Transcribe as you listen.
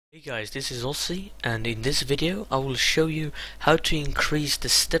Hey guys, this is Ossi, and in this video I will show you how to increase the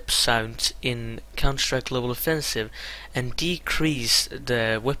step sounds in Counter-Strike Global Offensive and decrease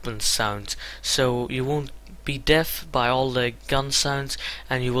the weapon sounds, so you won't be deaf by all the gun sounds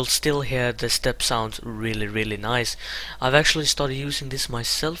and you will still hear the step sounds really nice. I've actually started using this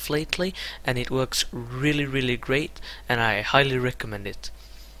myself lately and it works really great, and I highly recommend it.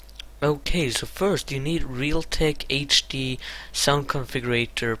 Okay, so first you need realtek HD sound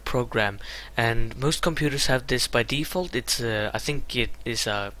configurator program, and most computers have this by default. It's I think it is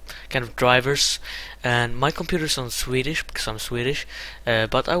a kind of drivers, and my computer's on Swedish because I'm Swedish,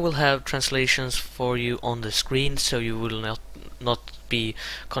 but I will have translations for you on the screen so you will not be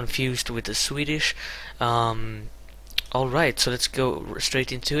confused with the Swedish. Alright, so let's go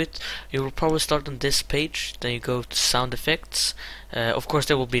straight into it. You will probably start on this page, then you go to sound effects. Of course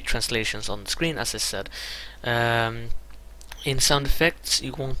there will be translations on the screen, as I said. In sound effects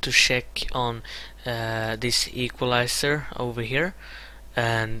you want to check on this equalizer over here,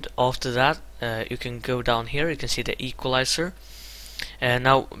 and after that you can go down here, you can see the equalizer.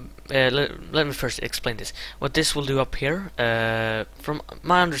 Now let me first explain this. What this will do up here, from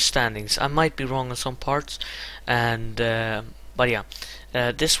my understandings, I might be wrong on some parts, and but yeah,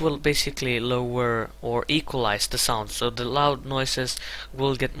 this will basically lower or equalize the sound, so the loud noises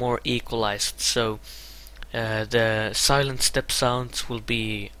will get more equalized, so the silent step sounds will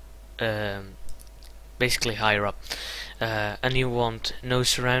be basically higher up, and you want no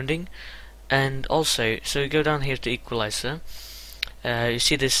surrounding. And also, so you go down here to equalizer. You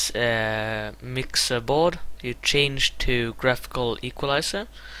see this mixer board, you change to graphical equalizer,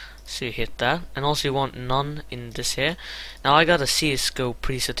 so you hit that, and also you want none in this here. Now I got a CSGO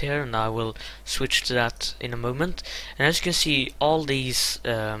preset here and I will switch to that in a moment. And as you can see, all these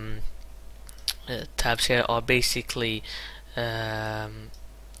tabs here are basically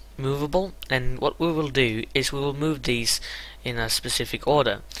movable, and what we will do is we will move these in a specific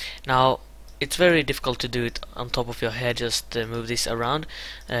order. Now it's very difficult to do it on top of your head, just move this around.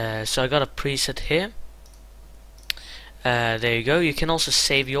 So I got a preset here. There you go. You can also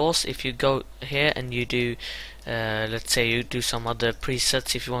save yours if you go here and you do, let's say you do some other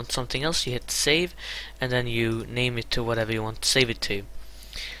presets. If you want something else, you hit save and then you name it to whatever you want to save it to.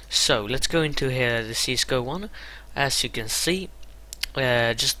 So let's go into here, the CSGO one. As you can see,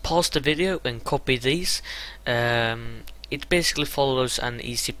 just pause the video and copy these. It basically follows an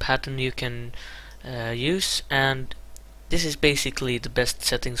easy pattern you can use, and this is basically the best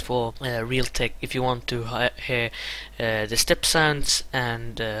settings for realtek if you want to hear the step sounds,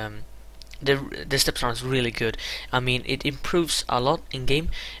 and the step sounds really good. I mean, it improves a lot in game,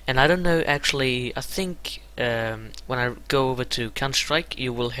 and I don't know, actually I think when I go over to Counter-Strike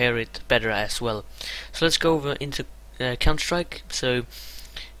you will hear it better as well. So let's go over into Counter-Strike. So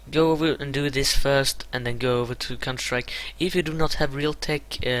go over and do this first, and then go over to Counter-Strike. If you do not have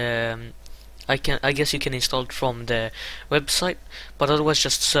realtek, I guess you can install it from the website, but otherwise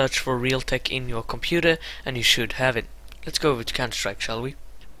just search for realtek in your computer and you should have it. Let's go over to Counter-Strike, shall we?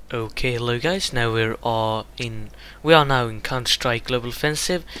 Okay, hello guys. Now we are now in Counter-Strike Global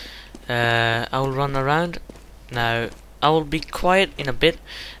Offensive. I will run around. Now I will be quiet in a bit,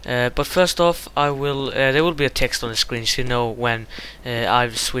 but first off, there will be a text on the screen so you know when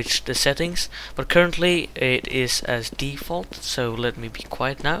I've switched the settings. But currently it is as default, so let me be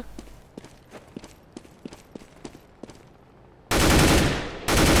quiet now.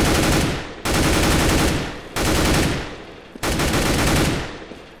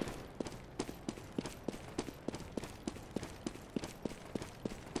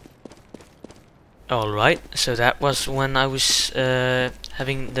 Alright, so that was when I was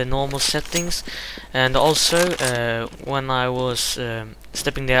having the normal settings, and also when I was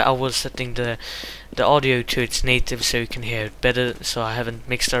stepping there I was setting the audio to its native so you can hear it better, so I haven't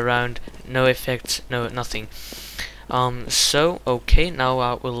mixed around, no effects, no nothing. So okay, now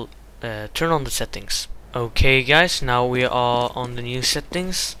I will turn on the settings. Okay guys, now we are on the new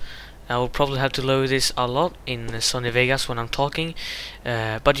settings. I will probably have to lower this a lot in Sony Vegas when I'm talking,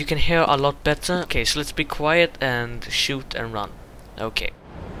 but you can hear a lot better. Okay, so let's be quiet and shoot and run. Okay.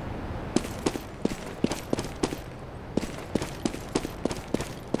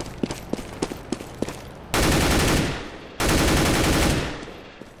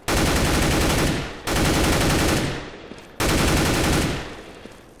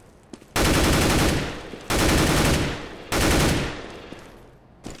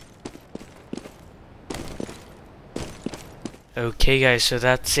 Okay guys, so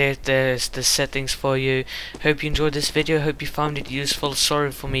that's it. There's the settings for you. Hope you enjoyed this video. Hope you found it useful.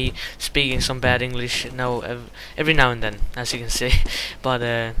 Sorry for me speaking some bad English every now and then, as you can see. But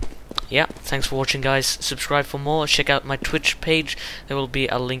yeah, thanks for watching guys. Subscribe for more. Check out my Twitch page. There will be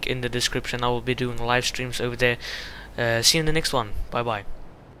a link in the description. I will be doing live streams over there. See you in the next one. Bye bye.